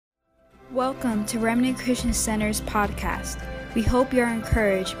Welcome to Remnant Christian Center's podcast. We hope you're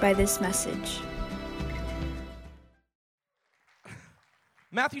encouraged by this message.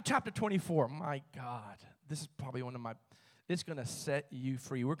 Matthew chapter 24. My God, this is probably it's going to set you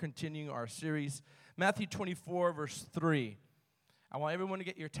free. We're continuing our series, Matthew 24, verse 3. I want everyone to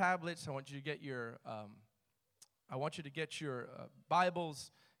get your tablets. I want you to get your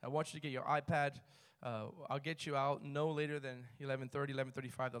Bibles. I want you to get your iPad. I'll get you out no later than 11:30,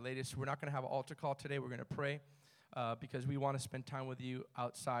 11:35, the latest. We're not going to have an altar call today. We're going to pray because we want to spend time with you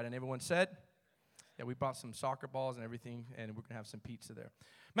outside. And everyone said? Yeah, we brought some soccer balls and everything, and we're going to have some pizza there.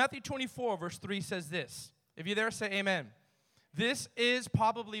 Matthew 24, verse 3 says this. If you're there, say amen. This is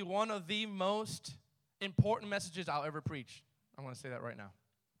probably one of the most important messages I'll ever preach. I'm going to say that right now.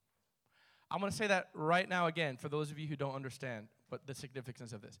 I'm going to say that right now again for those of you who don't understand what the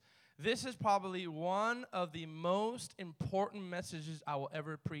significance of this. This is probably one of the most important messages I will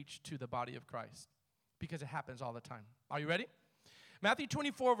ever preach to the body of Christ because it happens all the time. Are you ready? Matthew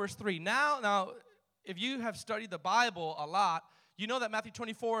 24, verse 3. Now, if you have studied the Bible a lot, you know that Matthew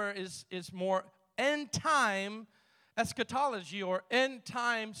 24 is more end-time eschatology or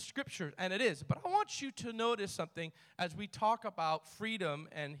end-time scripture, and it is. But I want you to notice something as we talk about freedom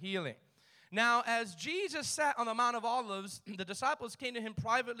and healing. Now, as Jesus sat on the Mount of Olives, the disciples came to him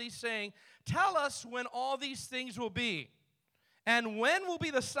privately saying, "Tell us when all these things will be, and when will be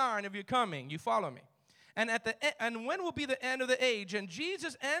the sign of your coming?" You follow me? And when will be the end of the age? And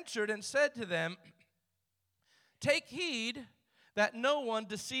Jesus answered and said to them, "Take heed that no one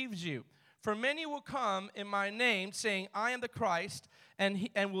deceives you. For many will come in my name, saying, 'I am the Christ,' and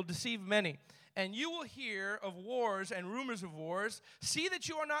will deceive many. And you will hear of wars and rumors of wars. See that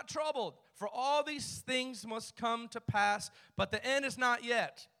you are not troubled, for all these things must come to pass, but the end is not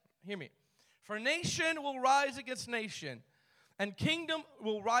yet." Hear me. "For nation will rise against nation, and kingdom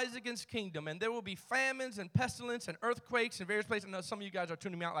will rise against kingdom, and there will be famines and pestilence and earthquakes in various places." I know some of you guys are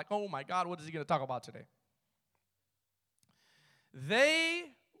tuning me out like, "Oh my God, what is he going to talk about today?"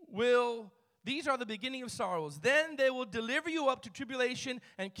 These are the beginning of sorrows. Then they will deliver you up to tribulation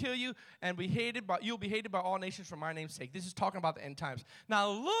and kill you, and you'll be hated by all nations for my name's sake. This is talking about the end times. Now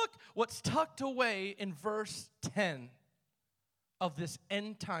look what's tucked away in verse 10 of this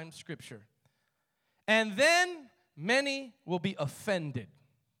end time scripture. "And then many will be offended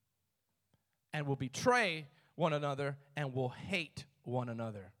and will betray one another and will hate one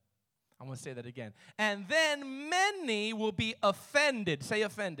another." I'm going to say that again. "And then many will be offended." Say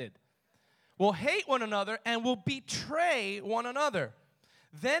offended. "Will hate one another and will betray one another.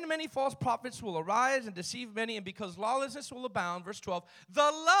 Then many false prophets will arise and deceive many, and because lawlessness will abound," verse 12,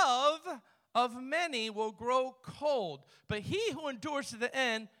 "the love of many will grow cold. But he who endures to the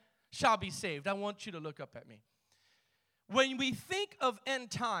end shall be saved." I want you to look up at me. When we think of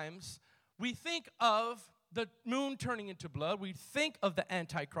end times, we think of the moon turning into blood. We think of the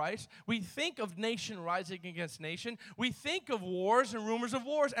Antichrist. We think of nation rising against nation. We think of wars and rumors of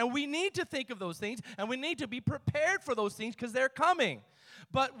wars. And we need to think of those things. And we need to be prepared for those things because they're coming.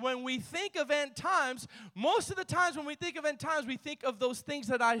 But when we think of end times, most of the times when we think of end times, we think of those things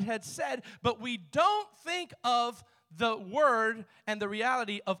that I had said. But we don't think of the word and the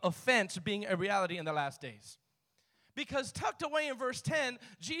reality of offense being a reality in the last days. Because tucked away in verse 10,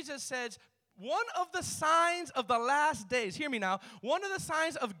 Jesus says, one of the signs of the last days, hear me now, one of the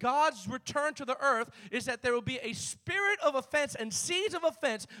signs of God's return to the earth is that there will be a spirit of offense and seeds of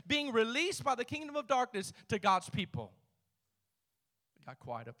offense being released by the kingdom of darkness to God's people. It got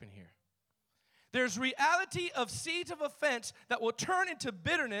quiet up in here. There's reality of seeds of offense that will turn into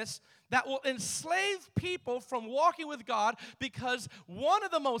bitterness that will enslave people from walking with God, because one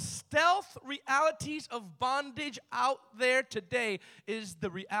of the most stealth realities of bondage out there today is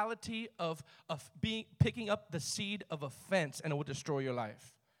the reality of picking up the seed of offense, and it will destroy your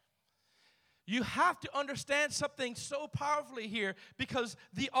life. You have to understand something so powerfully here, because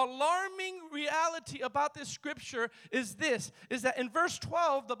the alarming reality about this scripture is that in verse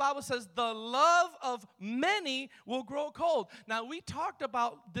 12, the Bible says, "The love of many will grow cold." Now, we talked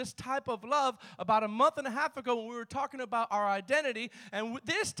about this type of love about a month and a half ago when we were talking about our identity. And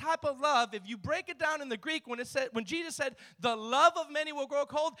this type of love, if you break it down in the Greek, when Jesus said, "The love of many will grow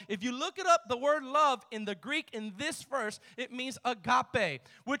cold," if you look it up, the word love in the Greek in this verse, it means agape,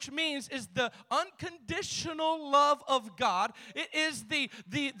 which means is the unconditional love of God. It is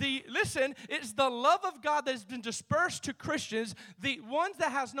it's the love of God that has been dispersed to Christians, the ones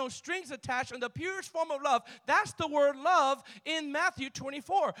that has no strings attached, and the purest form of love. That's the word love in Matthew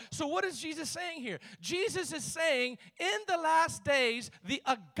 24. So what is Jesus saying here? Jesus is saying in the last days, the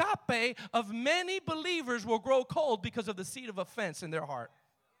agape of many believers will grow cold because of the seed of offense in their heart.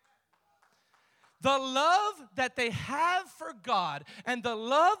 The love that they have for God and the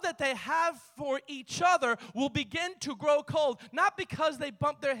love that they have for each other will begin to grow cold. Not because they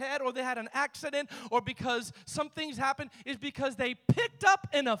bumped their head or they had an accident or because some things happened. It's because they picked up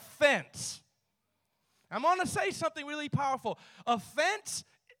an offense. I'm going to say something really powerful. Offense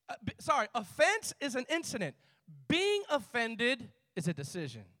is an incident. Being offended is a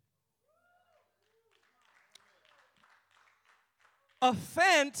decision.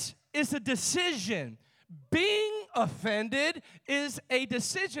 Offense is a decision. Being offended is a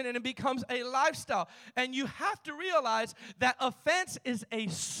decision, and it becomes a lifestyle. And you have to realize that offense is a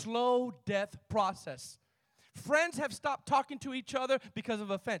slow death process. Friends have stopped talking to each other because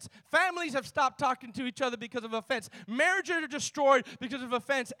of offense. Families have stopped talking to each other because of offense. Marriages are destroyed because of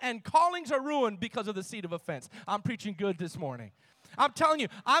offense, and callings are ruined because of the seed of offense. I'm preaching good this morning. I'm telling you,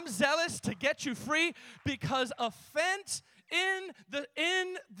 I'm zealous to get you free because offense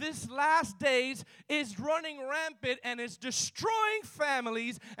in this last days is running rampant, and it's destroying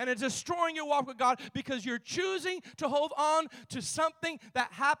families, and it's destroying your walk with God because you're choosing to hold on to something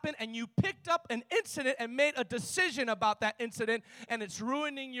that happened, and you picked up an incident and made a decision about that incident, and it's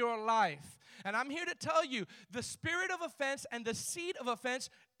ruining your life. And I'm here to tell you, the spirit of offense and the seed of offense,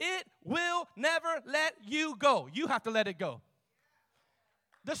 it will never let you go. You have to let it go.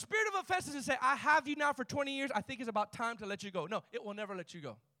 The spirit of offense doesn't say, I have you now for 20 years. I think it's about time to let you go. No, it will never let you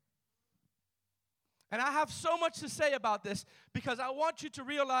go. And I have so much to say about this because I want you to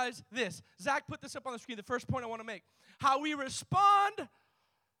realize this. Zach put this up on the screen, the first point I want to make. How we respond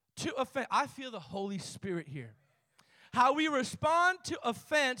to offense. I feel the Holy Spirit here. How we respond to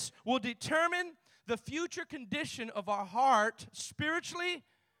offense will determine the future condition of our heart spiritually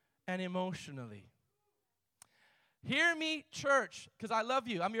and emotionally. Hear me, church, because I love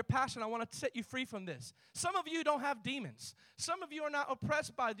you. I'm your pastor. I want to set you free from this. Some of you don't have demons. Some of you are not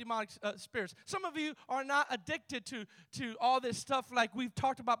oppressed by demonic spirits. Some of you are not addicted to all this stuff like we've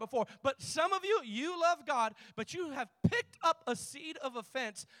talked about before. But some of you love God, but you have picked up a seed of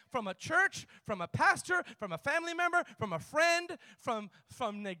offense from a church, from a pastor, from a family member, from a friend, from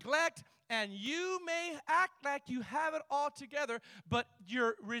neglect. And you may act like you have it all together, but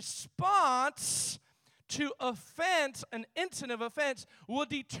your response to offense, an incident of offense, will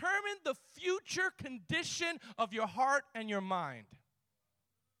determine the future condition of your heart and your mind.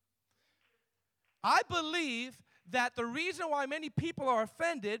 I believe that the reason why many people are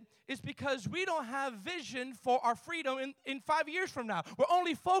offended is because we don't have vision for our freedom in 5 years from now. We're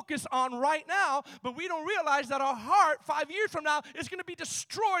only focused on right now, but we don't realize that our heart 5 years from now is going to be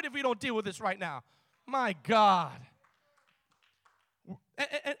destroyed if we don't deal with this right now. My God.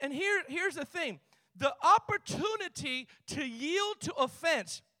 And here's the thing. The opportunity to yield to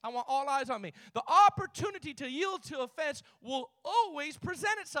offense, I want all eyes on me. The opportunity to yield to offense will always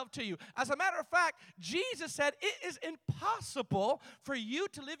present itself to you. As a matter of fact, Jesus said it is impossible for you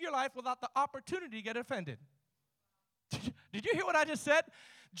to live your life without the opportunity to get offended. Did you hear what I just said?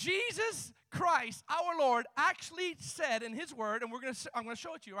 Jesus Christ, our Lord, actually said in His Word, and I'm going to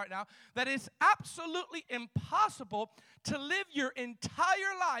show it to you right now, that it's absolutely impossible to live your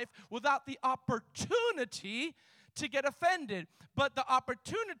entire life without the opportunity to get offended. But the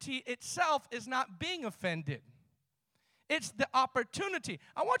opportunity itself is not being offended. It's the opportunity.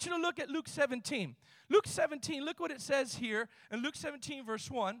 I want you to look at Luke 17. Luke 17, look what it says here in Luke 17, verse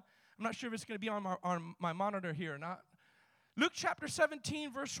 1. I'm not sure if it's going to be on my monitor here or not. Luke chapter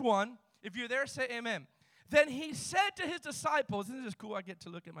 17, verse 1. If you're there, say amen. Then He said to His disciples, and this is cool, I get to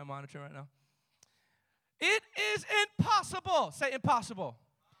look at my monitor right now. It is impossible. Say impossible.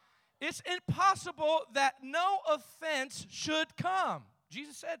 It's impossible that no offense should come.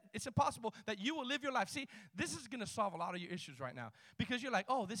 Jesus said it's impossible that you will live your life. See, this is going to solve a lot of your issues right now because you're like,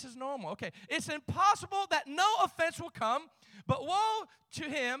 oh, this is normal. Okay, it's impossible that no offense will come, but woe to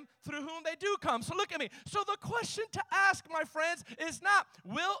him through whom they do come. So look at me. So the question to ask, my friends, is not,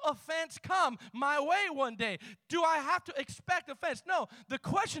 will offense come my way one day? Do I have to expect offense? No. The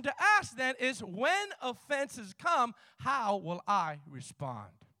question to ask then is, when offenses come, how will I respond?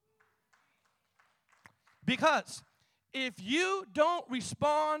 Because if you don't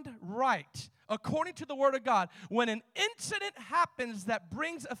respond right, according to the Word of God, when an incident happens that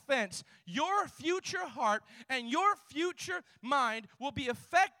brings offense, your future heart and your future mind will be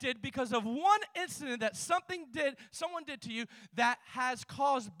affected because of one incident that someone did to you that has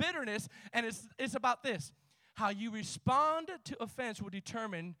caused bitterness. And it's about this. How you respond to offense will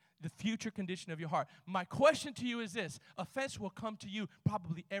determine the future condition of your heart. My question to you is this. Offense will come to you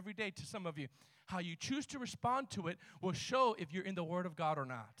probably every day to some of you. How you choose to respond to it will show if you're in the Word of God or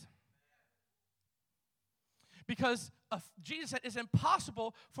not. Because Jesus said it's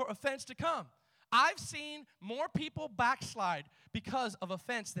impossible for offense to come. I've seen more people backslide because of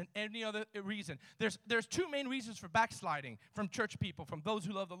offense than any other reason. There's two main reasons for backsliding from church people, from those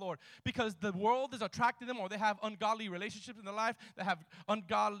who love the Lord. Because the world is attracting them, or they have ungodly relationships in their life. They have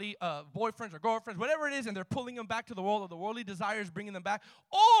ungodly boyfriends or girlfriends, whatever it is, and they're pulling them back to the world, or the worldly desires bringing them back.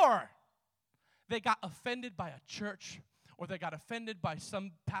 Or they got offended by a church, or they got offended by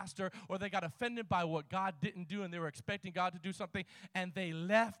some pastor, or they got offended by what God didn't do, and they were expecting God to do something, and they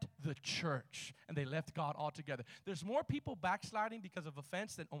left the church, and they left God altogether. There's more people backsliding because of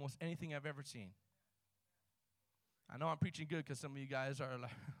offense than almost anything I've ever seen. I know I'm preaching good because some of you guys are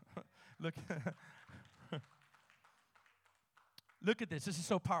like, look, look at this. This is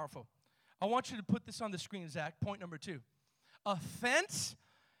so powerful. I want you to put this on the screen, Zach. Point number 2. Offense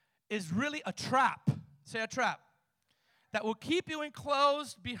is really a trap. Say a trap. That will keep you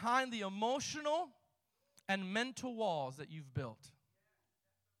enclosed behind the emotional and mental walls that you've built.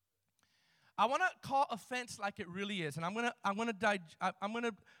 I want to call offense like it really is, and I'm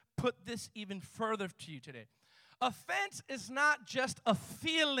gonna put this even further to you today. Offense is not just a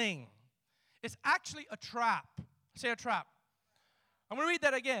feeling; it's actually a trap. Say a trap. I'm gonna read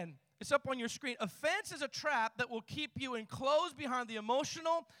that again. It's up on your screen. Offense is a trap that will keep you enclosed behind the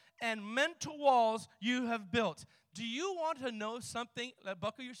emotional and mental walls you have built. Do you want to know something?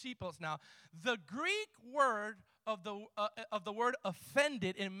 Buckle your seatbelts now. The Greek word of the word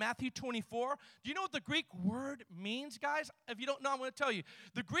offended in Matthew 24. Do you know what the Greek word means, guys? If you don't know, I'm going to tell you.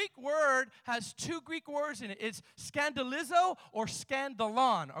 The Greek word has 2 Greek words in it. It's scandalizo or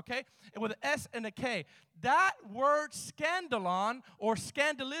scandalon, okay? With an S and a K. That word scandalon or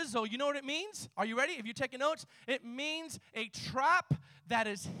scandalizo, you know what it means? Are you ready? If you're taking notes, it means a trap that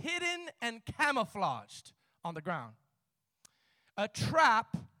is hidden and camouflaged on the ground. A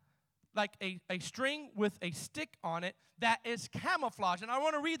trap, like a string with a stick on it, that is camouflaged. And I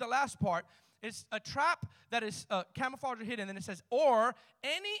want to read the last part. It's a trap that is camouflaged or hidden. And it says, or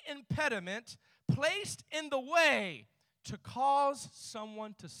any impediment placed in the way to cause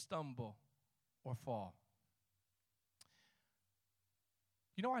someone to stumble or fall.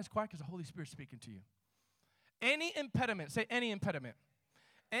 You know why it's quiet? Because the Holy Spirit's speaking to you. Any impediment. Say any impediment.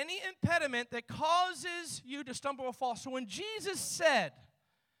 Any impediment that causes you to stumble or fall. So when Jesus said,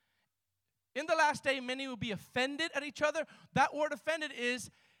 in the last day, many will be offended at each other, that word offended is,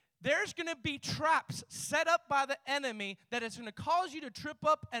 there's going to be traps set up by the enemy that is going to cause you to trip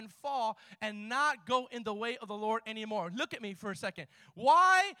up and fall and not go in the way of the Lord anymore. Look at me for a second.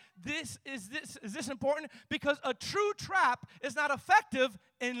 Why is this important? Because a true trap is not effective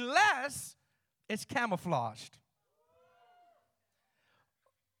unless it's camouflaged.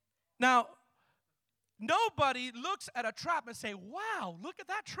 Now, nobody looks at a trap and say, wow, look at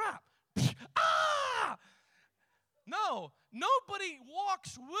that trap. Ah! No, nobody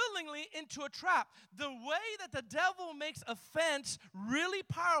walks willingly into a trap. The way that the devil makes offense really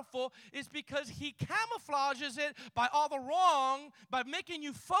powerful is because he camouflages it by all the wrong, by making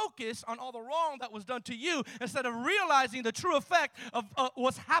you focus on all the wrong that was done to you instead of realizing the true effect of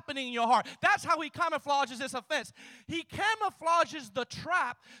what's happening in your heart. That's how he camouflages this offense. He camouflages the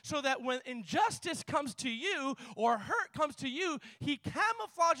trap so that when injustice comes to you or hurt comes to you, he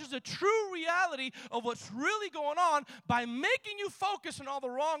camouflages the true reality of what's really going on by making you focus on all the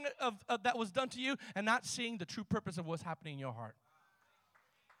wrong that was done to you and not seeing the true purpose of what's happening in your heart.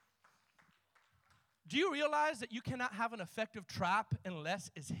 Do you realize that you cannot have an effective trap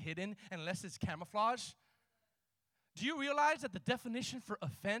unless it's hidden, unless it's camouflaged? Do you realize that the definition for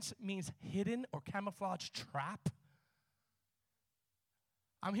offense means hidden or camouflaged trap?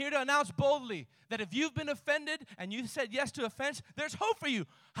 I'm here to announce boldly that if you've been offended and you said yes to offense, there's hope for you.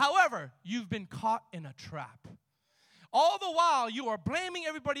 However, you've been caught in a trap. All the while, you are blaming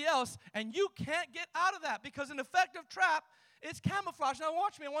everybody else, and you can't get out of that because an effective trap is camouflage. Now,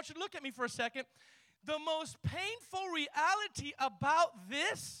 watch me. I want you to look at me for a second. The most painful reality about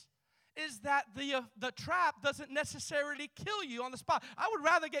this is that the trap doesn't necessarily kill you on the spot. I would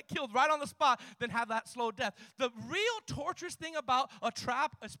rather get killed right on the spot than have that slow death. The real torturous thing about a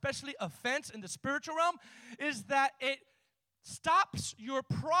trap, especially offense in the spiritual realm, is that it stops your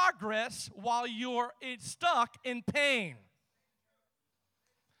progress while you're stuck in pain.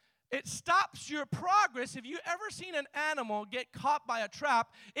 It stops your progress. If you've ever seen an animal get caught by a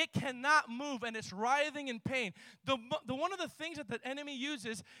trap, it cannot move and it's writhing in pain. The one of the things that the enemy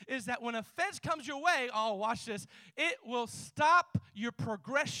uses is that when offense comes your way, oh, watch this, it will stop your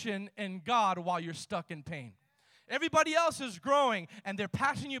progression in God while you're stuck in pain. Everybody else is growing, and they're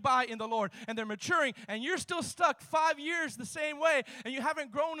passing you by in the Lord, and they're maturing, and you're still stuck 5 years the same way, and you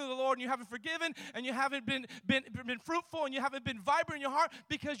haven't grown in the Lord, and you haven't forgiven, and you haven't been fruitful, and you haven't been vibrant in your heart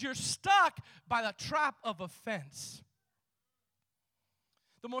because you're stuck by the trap of offense.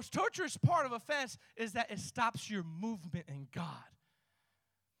 The most torturous part of offense is that it stops your movement in God.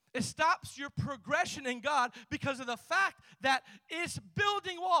 It stops your progression in God because of the fact that it's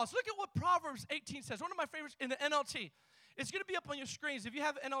building walls. Look at what Proverbs 18 says. One of my favorites in the NLT. It's going to be up on your screens. If you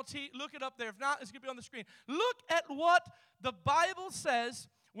have NLT, look it up there. If not, it's going to be on the screen. Look at what the Bible says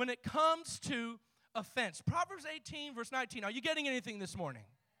when it comes to offense. Proverbs 18, verse 19. Are you getting anything this morning?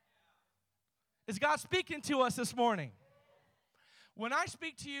 Is God speaking to us this morning? When I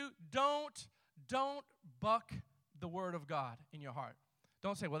speak to you, don't buck the word of God in your heart.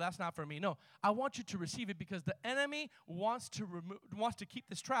 Don't say, well, that's not for me. No, I want you to receive it because the enemy wants to keep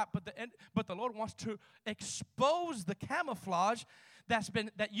this trap, but the Lord wants to expose the camouflage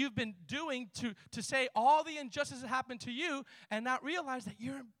that you've been doing to say all the injustices that happened to you and not realize that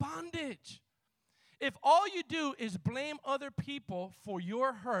you're in bondage. If all you do is blame other people for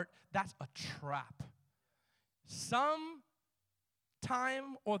your hurt, that's a trap. Some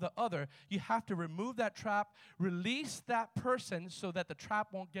time or the other, you have to remove that trap, release that person so that the trap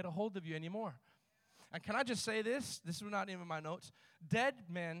won't get a hold of you anymore. And can I just say this? This is not even my notes. Dead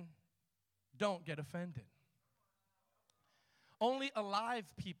men don't get offended. Only alive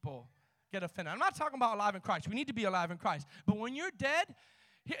people get offended. I'm not talking about alive in Christ. We need to be alive in Christ. But when you're dead,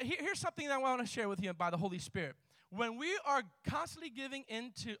 here's something that I want to share with you by the Holy Spirit. When we are constantly giving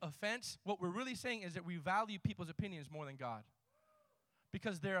into offense, what we're really saying is that we value people's opinions more than God.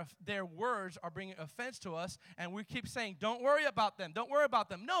 Because their words are bringing offense to us, and we keep saying, don't worry about them, don't worry about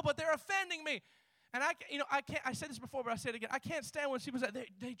them. No, but they're offending me. And I said this before, but I say it again. I can't stand when people say,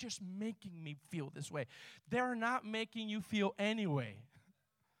 they're just making me feel this way. They're not making you feel anyway.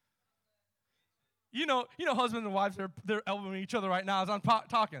 You know, husbands and wives, they're elbowing each other right now as I'm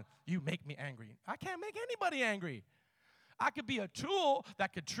talking. You make me angry. I can't make anybody angry. I could be a tool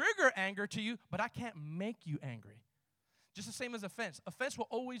that could trigger anger to you, but I can't make you angry. Just the same as offense. Offense will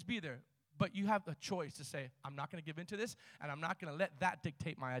always be there, but you have a choice to say, I'm not going to give in to this, and I'm not going to let that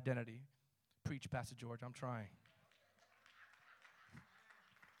dictate my identity. Preach, Pastor George, I'm trying.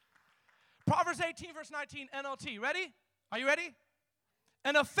 Proverbs 18, verse 19, NLT. Ready? Are you ready?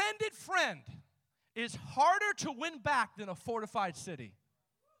 An offended friend is harder to win back than a fortified city.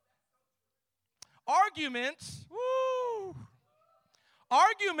 Arguments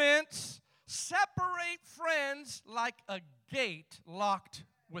separate friends like a gate locked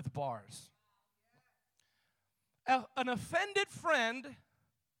with bars. An offended friend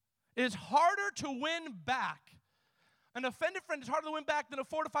is harder to win back. An offended friend is harder to win back than a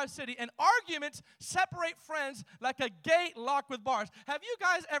fortified city. And arguments separate friends like a gate locked with bars. Have you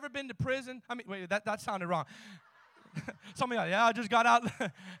guys ever been to prison? I mean, wait, that sounded wrong. Some of you, I just got out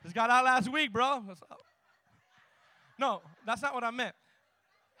last week, bro. No, that's not what I meant.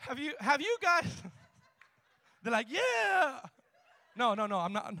 Have you guys, they're like, yeah. No,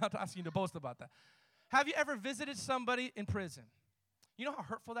 I'm not asking you to boast about that. Have you ever visited somebody in prison? You know how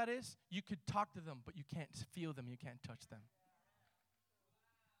hurtful that is? You could talk to them, but you can't feel them, you can't touch them.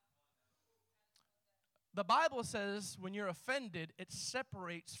 The Bible says when you're offended, it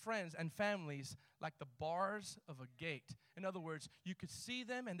separates friends and families like the bars of a gate. In other words, you could see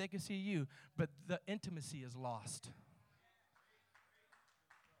them and they could see you, but the intimacy is lost.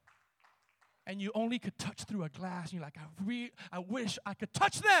 And you only could touch through a glass, and you're like, I wish I could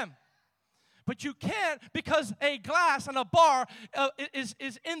touch them. But you can't because a glass and a bar is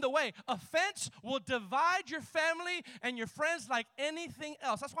in the way. Offense will divide your family and your friends like anything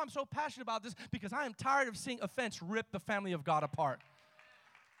else. That's why I'm so passionate about this, because I am tired of seeing offense rip the family of God apart.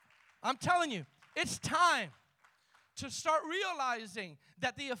 I'm telling you, it's time to start realizing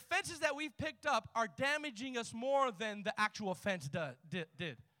that the offenses that we've picked up are damaging us more than the actual offense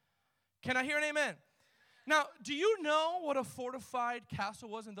did. Can I hear an amen? Now, do you know what a fortified castle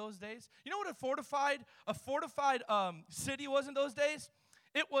was in those days? You know what a fortified city was in those days?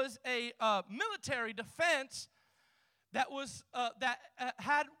 It was a military defense that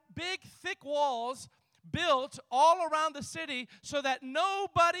had big, thick walls built all around the city so that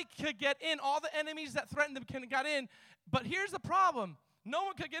nobody could get in. All the enemies that threatened them could get in. But here's the problem. No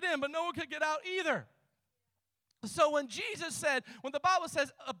one could get in, but no one could get out either. So when the Bible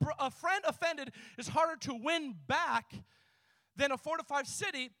says a friend offended is harder to win back than a fortified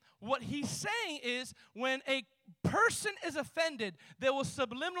city, what he's saying is when a person is offended, they will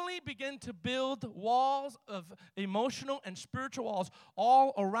subliminally begin to build walls of emotional and spiritual walls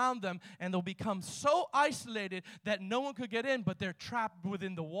all around them, and they'll become so isolated that no one could get in, but they're trapped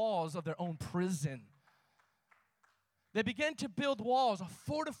within the walls of their own prison. They begin to build walls, a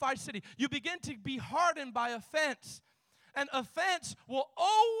fortified city. You begin to be hardened by offense. And offense will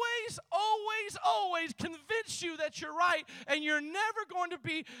always, always, always convince you that you're right, and you're never going to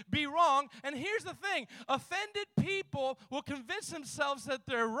be wrong. And here's the thing. Offended people will convince themselves that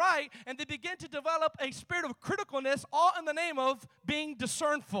they're right, and they begin to develop a spirit of criticalness, all in the name of being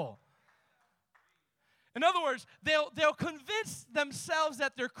discernful. In other words, they'll convince themselves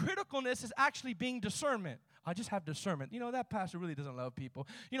that their criticalness is actually being discernment. I just have discernment. You know, that pastor really doesn't love people.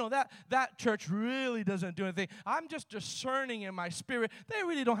 You know, that church really doesn't do anything. I'm just discerning in my spirit. They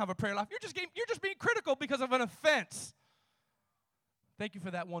really don't have a prayer life. You're just being critical because of an offense. Thank you for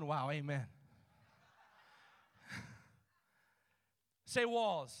that one. Wow, amen. Say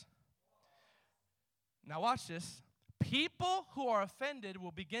walls. Now watch this. People who are offended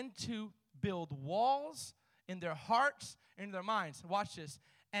will begin to build walls in their hearts and in their minds. Watch this.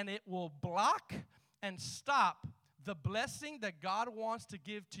 And it will block and stop the blessing that God wants to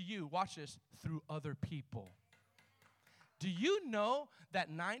give to you, watch this, through other people. Do you know that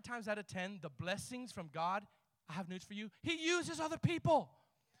 9 times out of 10, the blessings from God, I have news for you, He uses other people.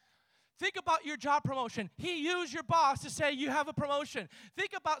 Think about your job promotion. He used your boss to say you have a promotion.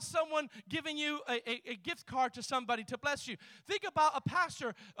 Think about someone giving you a gift card to somebody to bless you. Think about a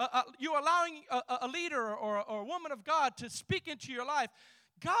pastor, you're allowing a leader or a woman of God to speak into your life.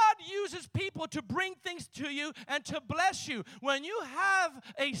 God uses people to bring things to you and to bless you. When you have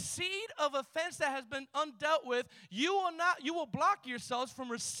a seed of offense that has been undealt with, you will block yourselves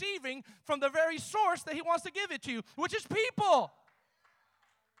from receiving from the very source that He wants to give it to you, which is people.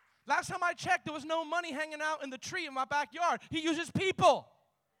 Last time I checked, there was no money hanging out in the tree in my backyard. He uses people.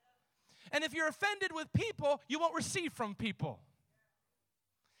 And if you're offended with people, you won't receive from people.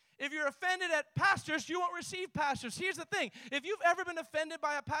 If you're offended at pastors, you won't receive pastors. Here's the thing. If you've ever been offended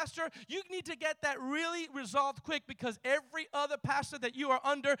by a pastor, you need to get that really resolved quick, because every other pastor that you are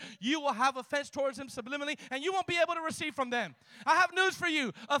under, you will have offense towards him subliminally, and you won't be able to receive from them. I have news for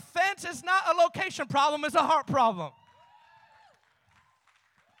you. Offense is not a location problem. It's a heart problem.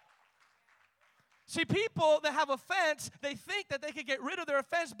 See, people that have offense, they think that they can get rid of their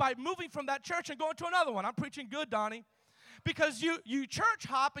offense by moving from that church and going to another one. I'm preaching good, Donnie. Because you church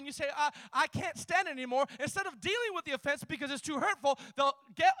hop and you say, I can't stand it anymore. Instead of dealing with the offense because it's too hurtful, they'll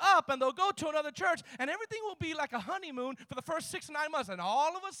get up and they'll go to another church, and everything will be like a honeymoon for the first 6 to 9 months. And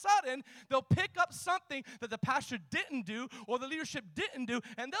all of a sudden, they'll pick up something that the pastor didn't do or the leadership didn't do,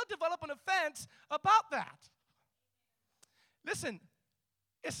 and they'll develop an offense about that. Listen.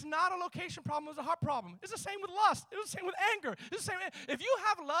 It's not a location problem, it's a heart problem. It's the same with lust. It's the same with anger. It's the same. If you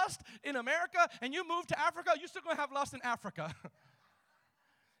have lust in America and you move to Africa, you're still going to have lust in Africa.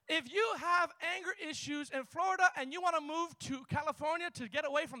 If you have anger issues in Florida and you want to move to California to get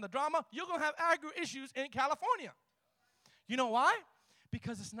away from the drama, you're going to have anger issues in California. You know why?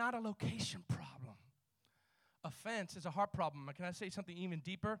 Because it's not a location problem. Offense is a heart problem. Can I say something even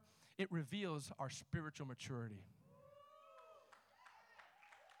deeper? It reveals our spiritual maturity.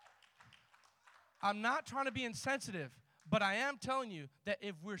 I'm not trying to be insensitive, but I am telling you that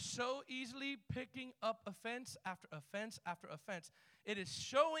if we're so easily picking up offense after offense after offense, it is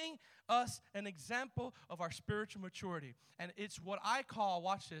showing us an example of our spiritual maturity. And it's what I call,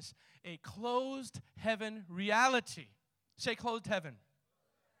 watch this, a closed heaven reality. Say closed heaven.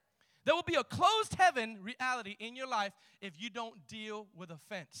 There will be a closed heaven reality in your life if you don't deal with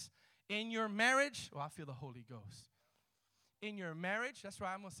offense. In your marriage, I feel the Holy Ghost. In your marriage, that's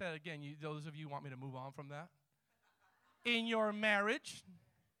right, I'm going to say it again. Those of you want me to move on from that. In your marriage,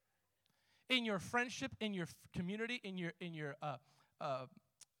 in your friendship, in your community, in your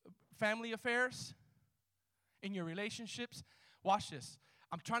family affairs, in your relationships. Watch this.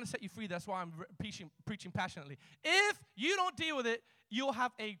 I'm trying to set you free. That's why I'm preaching passionately. If you don't deal with it, you'll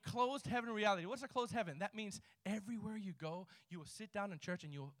have a closed heaven reality. What's a closed heaven? That means everywhere you go, you will sit down in church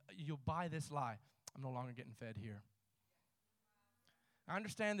and you'll buy this lie. I'm no longer getting fed here. I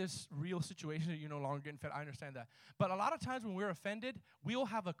understand this real situation that you're no longer getting fed. I understand that. But a lot of times when we're offended, we'll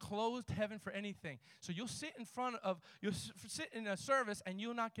have a closed heaven for anything. So you'll sit in a service and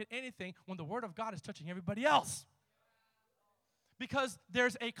you'll not get anything when the Word of God is touching everybody else. Because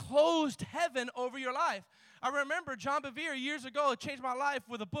there's a closed heaven over your life. I remember John Bevere years ago changed my life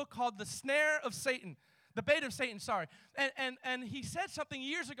with a book called The Snare of Satan. The bait of Satan, sorry. And he said something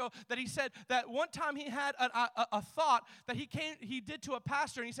years ago that he said that one time he had a thought that he did to a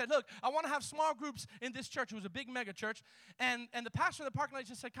pastor, and he said, look, I want to have small groups in this church. It was a big mega church. And the pastor in the parking lot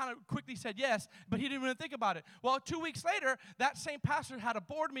just said, kind of quickly said yes, but he didn't really think about it. Well, 2 weeks later, that same pastor had a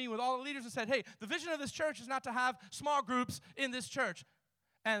board meeting with all the leaders and said, hey, the vision of this church is not to have small groups in this church.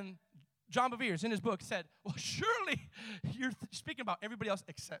 And John Bevere, in his book, said, well, surely you're speaking about everybody else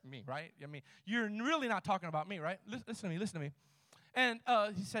except me, right? I mean, you're really not talking about me, right? Listen to me. And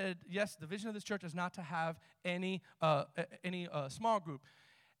he said, yes, the vision of this church is not to have any small group.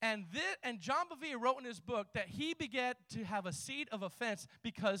 And John Bevere wrote in his book that he began to have a seed of offense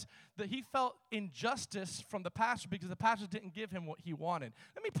because he felt injustice from the pastor because the pastor didn't give him what he wanted.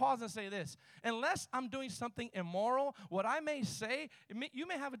 Let me pause and say this. Unless I'm doing something immoral, what I may say, you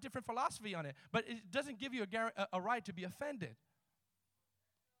may have a different philosophy on it, but it doesn't give you a right to be offended.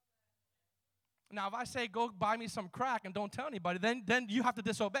 Now, if I say, go buy me some crack and don't tell anybody, then you have to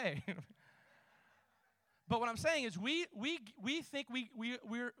disobey. But what I'm saying is we think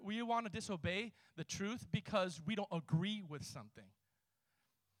we want to disobey the truth because we don't agree with something.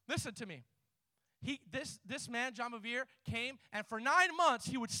 Listen to me. This man, John Bevere, came, and for 9 months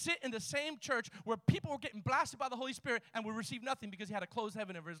he would sit in the same church where people were getting blasted by the Holy Spirit and would receive nothing because he had a closed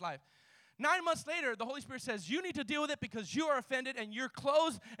heaven over his life. 9 months later, the Holy Spirit says, you need to deal with it because you are offended and you're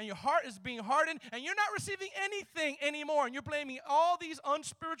closed and your heart is being hardened and you're not receiving anything anymore. And you're blaming all these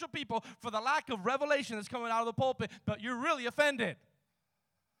unspiritual people for the lack of revelation that's coming out of the pulpit, but you're really offended.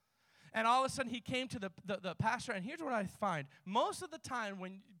 And all of a sudden, he came to the pastor, and here's what I find. Most of the time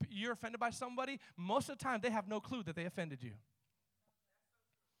when you're offended by somebody, most of the time they have no clue that they offended you.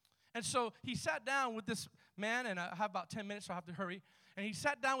 And so he sat down with this man, and I have about 10 minutes, so I have to hurry. And he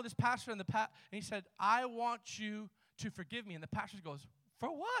sat down with his pastor, and he said, I want you to forgive me. And the pastor goes, for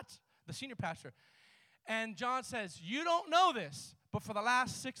what? The senior pastor. And John says, you don't know this, but for the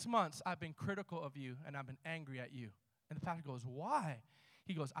last 6 months, I've been critical of you, and I've been angry at you. And the pastor goes, why?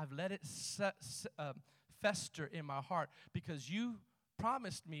 He goes, I've let it fester in my heart because you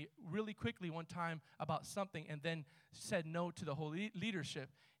promised me really quickly one time about something and then said no to the whole leadership.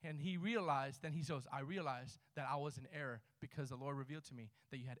 And he realized, then he goes, I realized that I was in error because the Lord revealed to me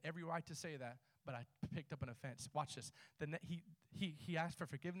that you had every right to say that, but I picked up an offense. Watch this. Then he asked for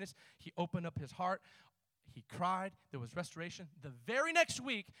forgiveness. He opened up his heart. He cried. There was restoration. The very next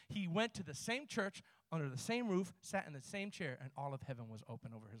week, he went to the same church, under the same roof, sat in the same chair, and all of heaven was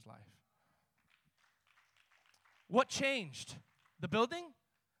open over his life. What changed? The building,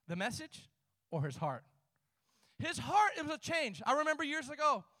 the message, or his heart? His heart, it was a change. I remember years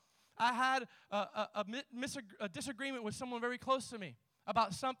ago, I had a disagreement with someone very close to me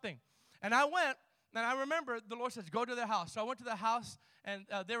about something. And I went, and I remember the Lord says, go to their house. So I went to the house, and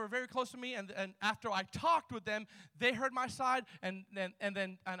they were very close to me. And after I talked with them, they heard my side, and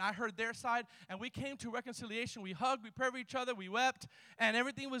I heard their side. And we came to reconciliation. We hugged, we prayed for each other, we wept, and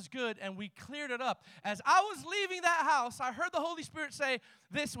everything was good, and we cleared it up. As I was leaving that house, I heard the Holy Spirit say,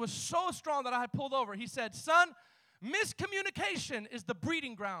 this was so strong that I had pulled over. He said, son, miscommunication is the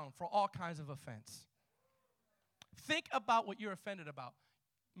breeding ground for all kinds of offense. Think about what you're offended about.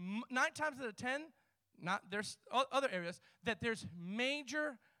 9 times out of 10, there's other areas that there's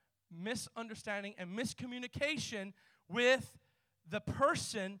major misunderstanding and miscommunication with the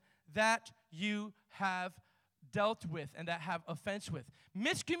person that you have dealt with and that have offense with.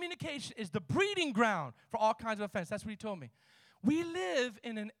 Miscommunication is the breeding ground for all kinds of offense. That's what he told me. We live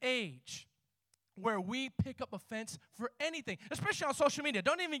in an age where we pick up offense for anything, especially on social media.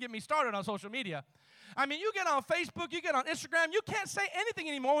 Don't even get me started on social media. I mean, you get on Facebook, you get on Instagram, you can't say anything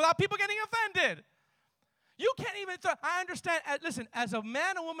anymore without people getting offended. You can't even, I understand, listen, as a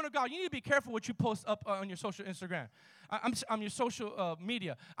man and woman of God, you need to be careful what you post up on your social Instagram, on your social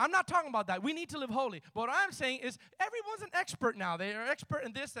media. I'm not talking about that. We need to live holy. But what I'm saying is everyone's an expert now. They are expert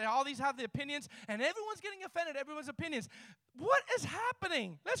in this. They all these have the opinions, and everyone's getting offended, everyone's opinions. What is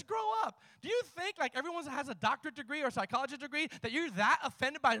happening? Let's grow up. Do you think like everyone has a doctorate degree or a psychology degree that you're that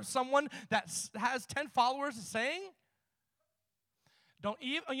offended by someone that has 10 followers saying? Don't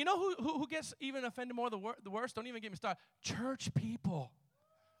even, you know who gets even offended more the worst? Don't even get me started. Church people.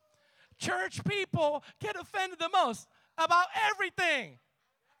 Church people get offended the most about everything.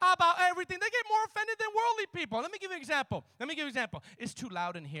 About everything. They get more offended than worldly people. Let me give you an example. It's too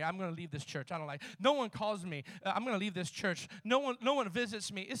loud in here. I'm going to leave this church. I don't like. No one calls me. I'm going to leave this church. No one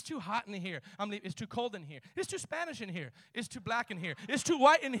visits me. It's too hot in here. It's too cold in here. It's too Spanish in here. It's too black in here. It's too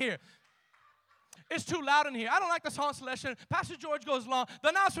white in here. It's too loud in here. I don't like the song selection. Pastor George goes long. The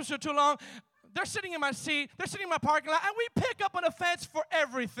announcements are too long. They're sitting in my seat. They're sitting in my parking lot. And we pick up an offense for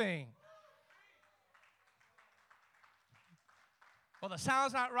everything. Well, the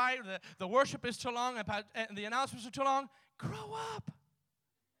sound's not right, or the worship is too long, and the announcements are too long. Grow up.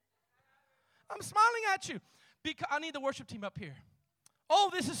 I'm smiling at you because I need the worship team up here. Oh,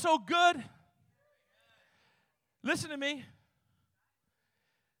 this is so good. Listen to me.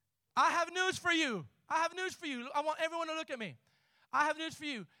 I have news for you. I have news for you. I want everyone to look at me. I have news for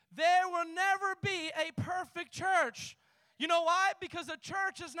you. There will never be a perfect church. You know why? Because the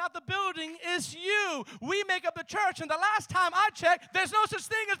church is not the building, it's you. We make up the church, and the last time I checked, there's no such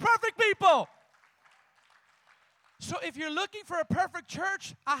thing as perfect people. So if you're looking for a perfect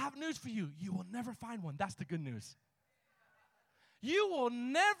church, I have news for you. You will never find one. That's the good news. You will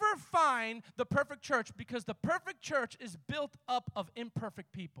never find the perfect church because the perfect church is built up of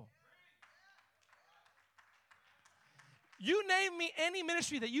imperfect people. You name me any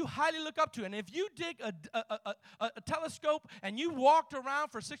ministry that you highly look up to, and if you dig a telescope and you walked around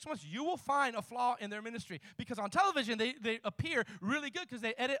for 6 months, you will find a flaw in their ministry. Because on television, they appear really good because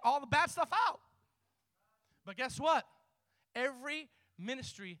they edit all the bad stuff out. But guess what? Every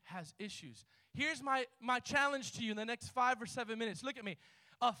ministry has issues. Here's my challenge to you in the next 5 or 7 minutes. Look at me.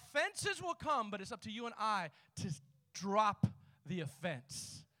 Offenses will come, but it's up to you and I to drop the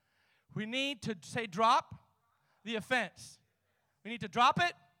offense. We need to say drop the offense. We need to drop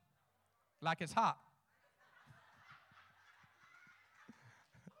it like it's hot.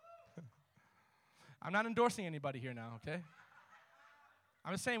 I'm not endorsing anybody here now, okay?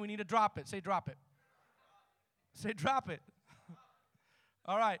 I'm just saying we need to drop it. Say drop it. Say drop it.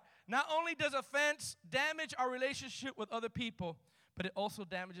 All right. Not only does offense damage our relationship with other people, but it also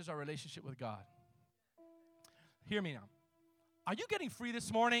damages our relationship with God. Hear me now. Are you getting free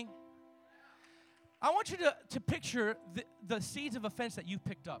this morning? I want you to picture the seeds of offense that you've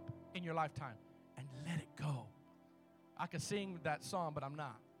picked up in your lifetime and let it go. I could sing that song, but I'm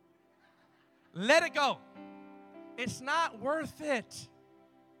not. Let it go. It's not worth it.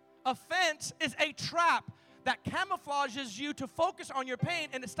 Offense is a trap that camouflages you to focus on your pain,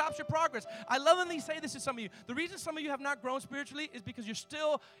 and it stops your progress. I lovingly say this to some of you. The reason some of you have not grown spiritually is because you're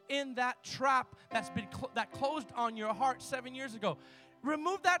still in that trap that closed on your heart 7 years ago.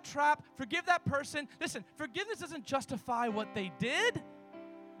 Remove that trap. Forgive that person. Listen, forgiveness doesn't justify what they did.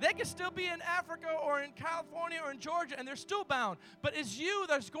 They can still be in Africa or in California or in Georgia, and they're still bound. But it's you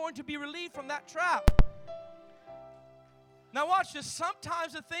that's going to be relieved from that trap. Now watch this.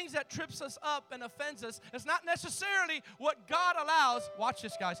 Sometimes the things that trips us up and offends us, it's not necessarily what God allows. Watch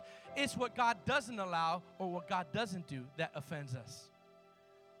this, guys. It's what God doesn't allow or what God doesn't do that offends us.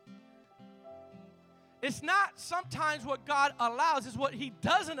 It's not sometimes what God allows, it's what He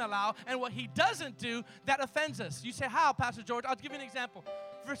doesn't allow and what He doesn't do that offends us. You say, how, Pastor George? I'll give you an example.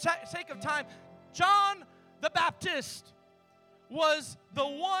 For sake of time, John the Baptist was the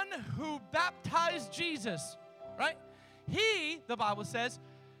one who baptized Jesus, right? He, the Bible says,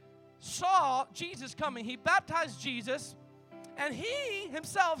 saw Jesus coming. He baptized Jesus, and he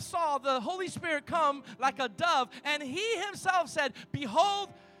himself saw the Holy Spirit come like a dove, and he himself said, behold,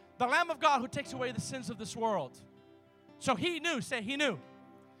 the Lamb of God who takes away the sins of this world. So he knew, he knew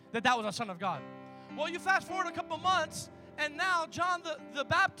that was the Son of God. Well, you fast forward a couple months, and now John the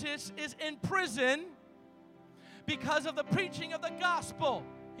Baptist is in prison because of the preaching of the gospel.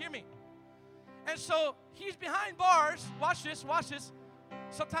 Hear me. And so he's behind bars. Watch this, watch this.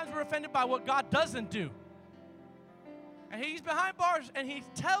 Sometimes we're offended by what God doesn't do. And he's behind bars, and he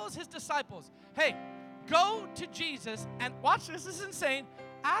tells his disciples, hey, go to Jesus, and watch this is insane.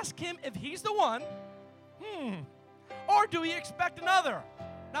 Ask him if he's the one, or do we expect another?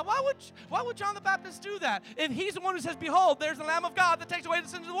 Now, why would John the Baptist do that? If he's the one who says, behold, there's the Lamb of God that takes away the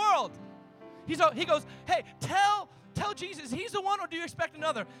sins of the world. He goes, hey, tell Jesus, he's the one, or do you expect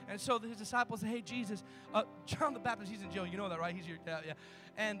another? And so his disciples say, hey, Jesus, John the Baptist, he's in jail. You know that, right? He's your, yeah.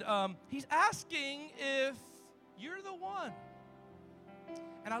 And he's asking if you're the one.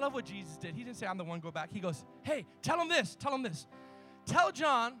 And I love what Jesus did. He didn't say, I'm the one, go back. He goes, hey, tell him this. Tell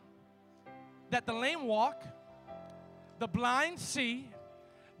John that the lame walk, the blind see,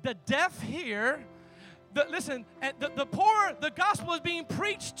 the deaf hear, the poor, the gospel is being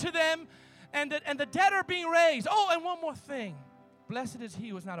preached to them, and the dead are being raised. Oh, and one more thing. Blessed is he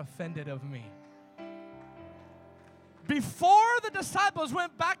who is not offended of me. Before the disciples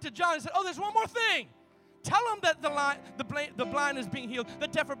went back to John and said, oh, there's one more thing. Tell them that the blind is being healed, the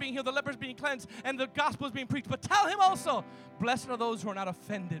deaf are being healed, the leper is being cleansed, and the gospel is being preached. But tell him also, blessed are those who are not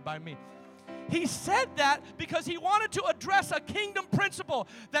offended by me. He said that because he wanted to address a kingdom principle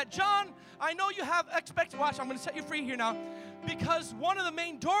that, John, I know you have watch, I'm going to set you free here now. Because one of the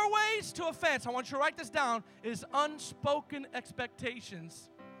main doorways to offense, I want you to write this down, is unspoken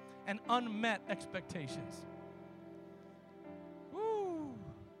expectations and unmet expectations. Woo.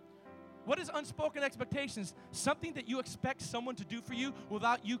 What is unspoken expectations? Something that you expect someone to do for you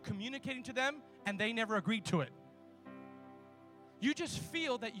without you communicating to them, and they never agreed to it. You just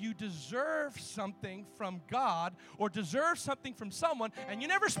feel that you deserve something from God or deserve something from someone, and you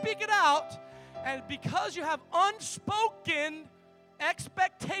never speak it out. And because you have unspoken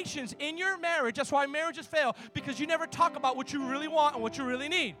expectations in your marriage, that's why marriages fail, because you never talk about what you really want and what you really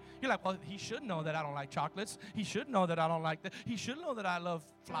need. You're like, well, he should know that I don't like chocolates. He should know that I don't like that. He should know that I love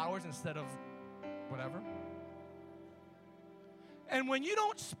flowers instead of whatever. And when you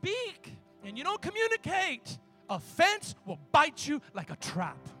don't speak and you don't communicate, offense will bite you like a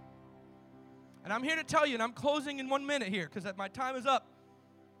trap. And I'm here to tell you, and I'm closing in 1 minute here because my time is up.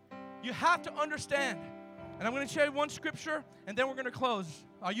 You have to understand, and I'm going to share one scripture, and then we're going to close.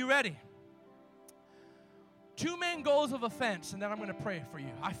 Are you ready? 2 main goals of offense, and then I'm going to pray for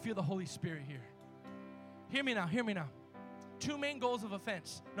you. I feel the Holy Spirit here. Hear me now, hear me now. 2 main goals of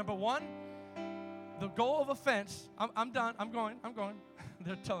offense. Number 1, the goal of offense, I'm done, I'm going.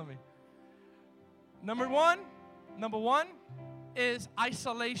 They're telling me. Number one is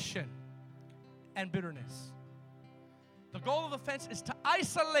isolation and bitterness. The goal of offense is to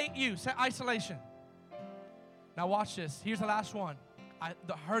isolate you. Say isolation. Now watch this. Here's the last one. I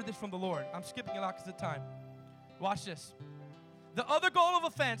heard this from the Lord. I'm skipping a lot because of time. Watch this. The other goal of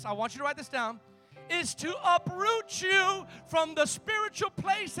offense, I want you to write this down, is to uproot you from the spiritual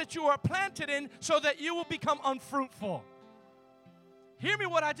place that you are planted in so that you will become unfruitful. Hear me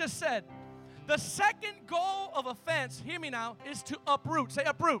what I just said. The second goal of offense, hear me now, is to uproot. Say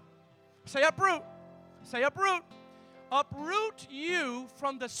uproot. Say uproot. Say uproot. Uproot you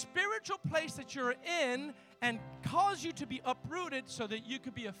from the spiritual place that you're in and cause you to be uprooted so that you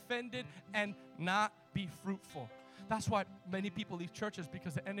could be offended and not be fruitful. That's why many people leave churches,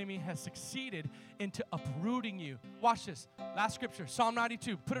 because the enemy has succeeded into uprooting you. Watch this. Last scripture, Psalm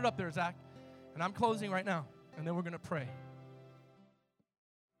 92. Put it up there, Zach. And I'm closing right now, and then we're going to pray.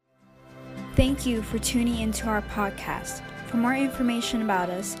 Thank you for tuning into our podcast. For more information about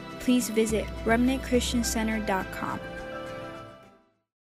us, please visit remnantchristiancenter.com.